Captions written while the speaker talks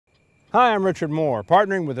Hi, I'm Richard Moore,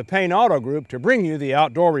 partnering with the Payne Auto Group to bring you the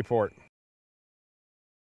Outdoor Report.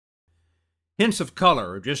 Hints of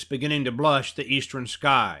color are just beginning to blush the eastern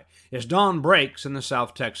sky as dawn breaks in the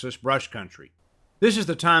South Texas brush country. This is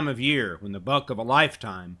the time of year when the buck of a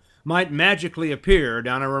lifetime might magically appear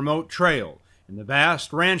down a remote trail in the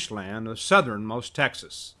vast ranch land of southernmost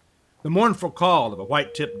Texas. The mournful call of a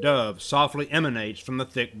white-tipped dove softly emanates from the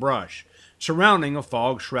thick brush, surrounding a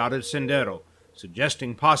fog-shrouded sendero,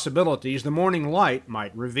 suggesting possibilities the morning light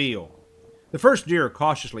might reveal. The first deer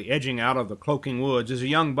cautiously edging out of the cloaking woods is a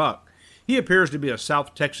young buck. He appears to be a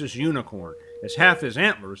South Texas unicorn, as half his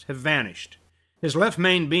antlers have vanished. His left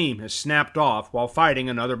main beam has snapped off while fighting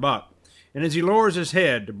another buck, and as he lowers his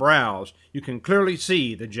head to browse, you can clearly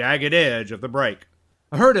see the jagged edge of the break.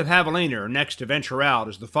 A herd of javelina are next to venture out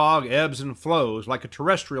as the fog ebbs and flows like a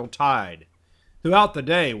terrestrial tide. Throughout the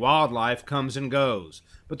day, wildlife comes and goes,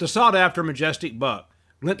 but the sought-after majestic buck,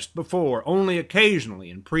 glimpsed before only occasionally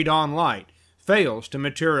in pre-dawn light, fails to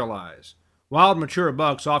materialize. Wild mature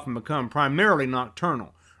bucks often become primarily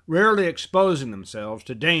nocturnal, rarely exposing themselves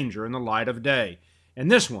to danger in the light of day, and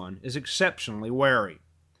this one is exceptionally wary.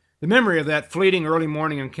 The memory of that fleeting early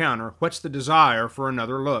morning encounter whets the desire for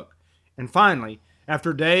another look, and finally,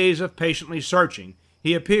 after days of patiently searching,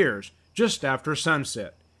 he appears just after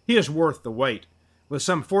sunset. He is worth the wait. With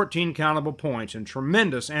some 14 countable points and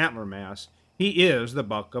tremendous antler mass, he is the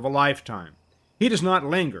buck of a lifetime. He does not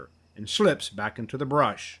linger and slips back into the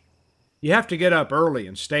brush. You have to get up early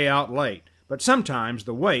and stay out late, but sometimes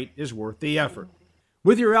the wait is worth the effort.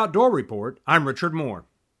 With your Outdoor Report, I'm Richard Moore.